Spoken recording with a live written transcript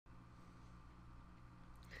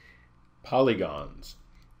Polygons.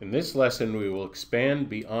 In this lesson, we will expand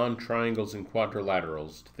beyond triangles and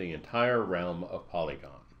quadrilaterals to the entire realm of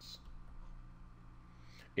polygons.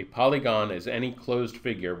 A polygon is any closed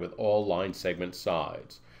figure with all line segment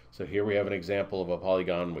sides. So here we have an example of a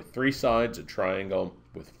polygon with 3 sides, a triangle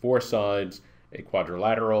with 4 sides, a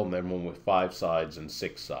quadrilateral, and then one with 5 sides and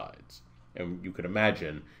 6 sides. And you could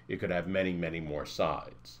imagine it could have many, many more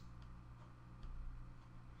sides.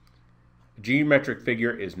 A geometric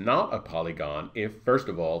figure is not a polygon if, first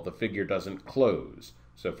of all, the figure doesn't close.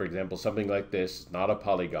 So for example, something like this is not a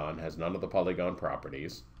polygon, has none of the polygon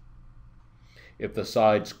properties. If the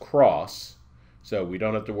sides cross, so we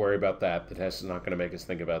don't have to worry about that, the test is not going to make us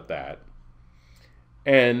think about that.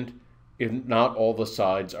 And if not all the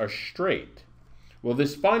sides are straight. Well,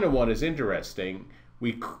 this final one is interesting.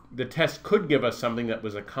 The test could give us something that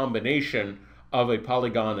was a combination of a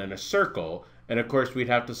polygon and a circle, and of course we'd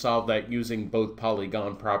have to solve that using both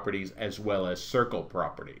polygon properties as well as circle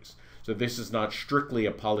properties. So this is not strictly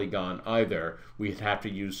a polygon either. We'd have to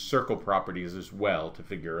use circle properties as well to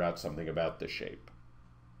figure out something about the shape.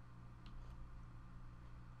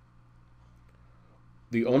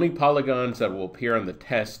 The only polygons that will appear on the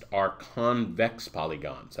test are convex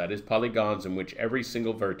polygons. That is, polygons in which every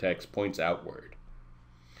single vertex points outward.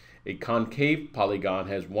 A concave polygon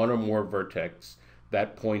has one or more vertex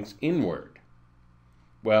that points inward.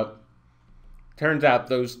 Well, turns out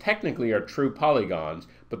those technically are true polygons,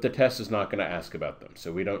 but the test is not going to ask about them,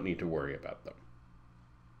 so we don't need to worry about them.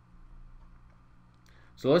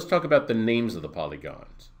 So let's talk about the names of the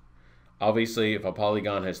polygons. Obviously, if a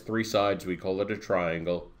polygon has 3 sides, we call it a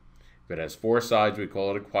triangle. If it has 4 sides, we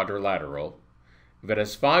call it a quadrilateral. If it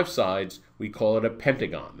has 5 sides, we call it a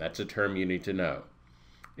pentagon. That's a term you need to know.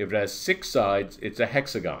 If it has 6 sides, it's a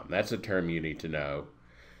hexagon. That's a term you need to know.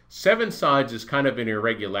 7 sides is kind of an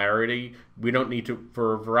irregularity. We don't need to,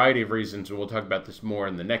 for a variety of reasons, and we'll talk about this more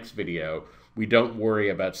in the next video, we don't worry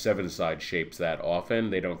about 7-side shapes that often.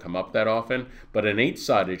 They don't come up that often. But an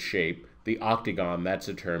 8-sided shape, the octagon, that's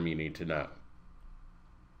a term you need to know.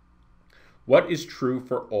 What is true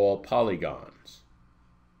for all polygons?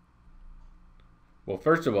 Well,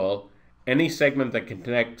 first of all, any segment that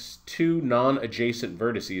connects 2 non-adjacent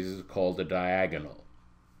vertices is called a diagonal.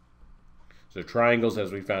 So triangles,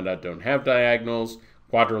 as we found out, don't have diagonals.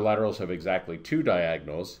 Quadrilaterals have exactly 2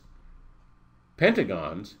 diagonals.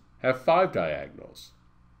 Pentagons have 5 diagonals.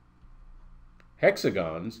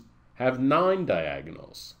 Hexagons have 9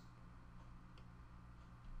 diagonals.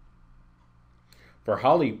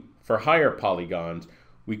 For higher polygons,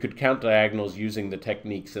 we could count diagonals using the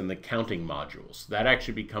techniques in the counting modules. That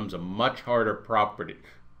actually becomes a much harder problem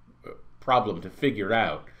to figure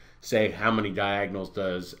out. Say, how many diagonals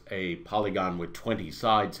does a polygon with 20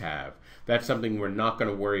 sides have? That's something we're not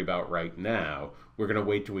going to worry about right now. We're going to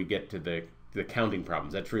wait till we get to the counting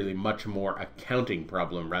problems. That's really much more a counting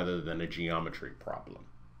problem rather than a geometry problem.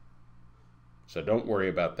 So don't worry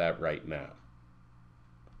about that right now.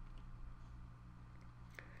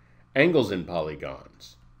 Angles in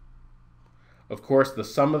polygons. Of course, the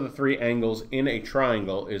sum of the 3 angles in a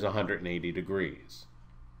triangle is 180 degrees.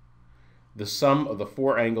 The sum of the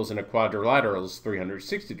 4 angles in a quadrilateral is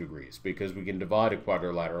 360 degrees because we can divide a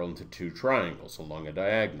quadrilateral into 2 triangles along a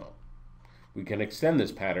diagonal. We can extend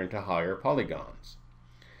this pattern to higher polygons.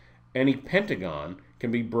 Any pentagon can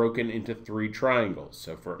be broken into 3 triangles.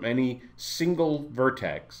 So from any single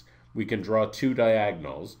vertex, we can draw 2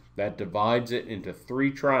 diagonals. That divides it into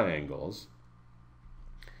 3 triangles.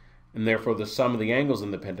 And therefore, the sum of the angles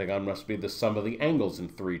in the pentagon must be the sum of the angles in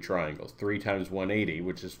 3 triangles. 3 times 180,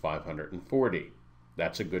 which is 540.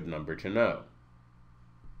 That's a good number to know.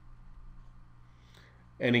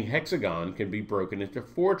 Any hexagon can be broken into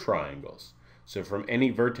 4 triangles. So from any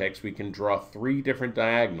vertex, we can draw 3 different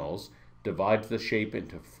diagonals, divide the shape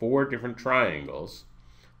into 4 different triangles.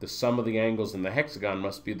 The sum of the angles in the hexagon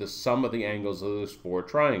must be the sum of the angles of those 4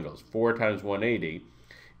 triangles. 4 times 180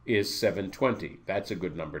 is 720. That's a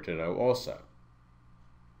good number to know also.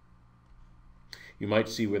 You might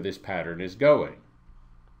see where this pattern is going.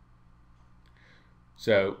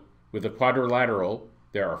 So with a quadrilateral,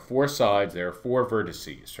 there are 4 sides, there are 4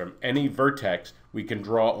 vertices. From any vertex, we can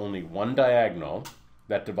draw only 1 diagonal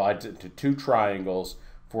that divides it into 2 triangles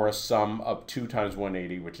for a sum of 2 times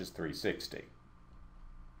 180, which is 360.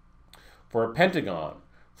 For a pentagon,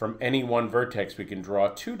 from any one vertex, we can draw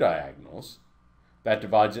 2 diagonals. That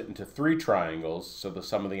divides it into 3 triangles, so the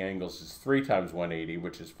sum of the angles is 3 times 180,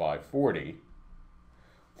 which is 540.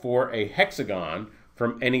 For a hexagon,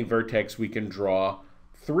 from any vertex, we can draw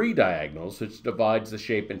 3 diagonals, which divides the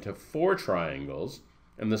shape into 4 triangles,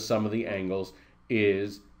 and the sum of the angles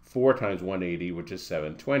is 4 times 180, which is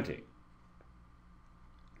 720.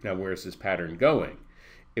 Now, where's this pattern going?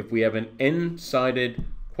 If we have an n-sided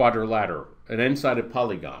quadrilateral, an n-sided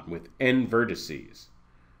polygon with n vertices,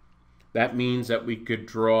 that means that we could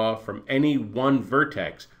draw from any one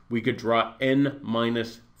vertex, we could draw n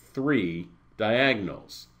minus 3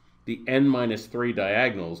 diagonals. The n minus 3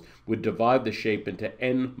 diagonals would divide the shape into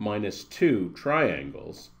n minus 2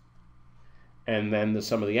 triangles, and then the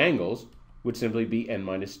sum of the angles would simply be n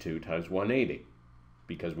minus 2 times 180,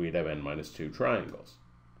 because we'd have n minus 2 triangles.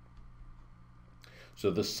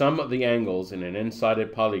 So the sum of the angles in an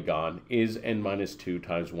n-sided polygon is n minus 2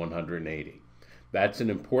 times 180. That's an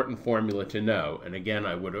important formula to know, and again,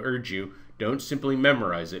 I would urge you, don't simply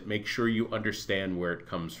memorize it, make sure you understand where it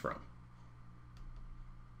comes from.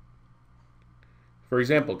 For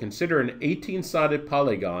example, consider an 18-sided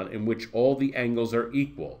polygon in which all the angles are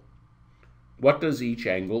equal. What does each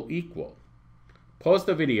angle equal? Pause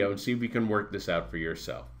the video and see if you can work this out for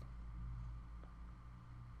yourself.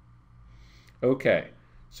 Okay,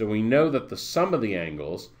 so we know that the sum of the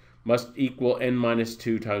angles must equal n minus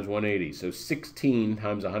 2 times 180, so 16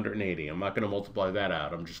 times 180. I'm not going to multiply that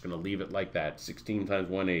out, I'm just going to leave it like that, 16 times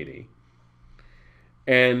 180.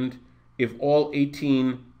 And if all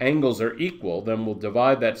 18 angles are equal, then we'll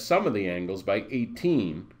divide that sum of the angles by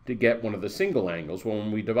 18 to get one of the single angles. Well,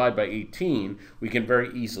 when we divide by 18, we can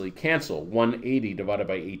very easily cancel. 180 divided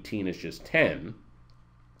by 18 is just 10,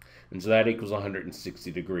 and so that equals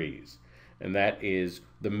 160 degrees. And that is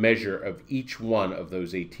the measure of each one of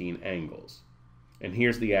those 18 angles. And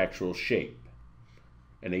here's the actual shape.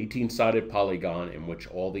 An 18-sided polygon in which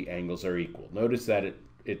all the angles are equal. Notice that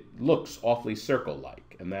it looks awfully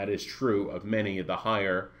circle-like, and that is true of many of the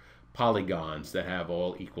higher polygons that have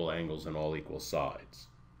all equal angles and all equal sides.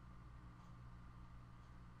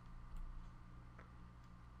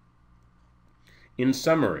 In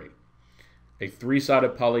summary, a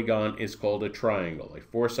 3-sided polygon is called a triangle. A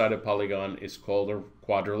 4-sided polygon is called a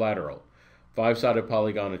quadrilateral. 5-sided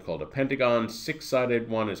polygon is called a pentagon. 6-sided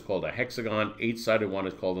one is called a hexagon. 8-sided one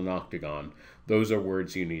is called an octagon. Those are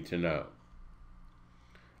words you need to know.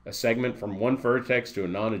 A segment from one vertex to a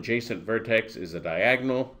non-adjacent vertex is a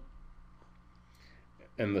diagonal.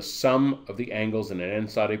 And the sum of the angles in an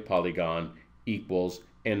n-sided polygon equals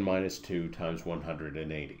n minus 2 times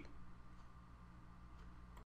 180.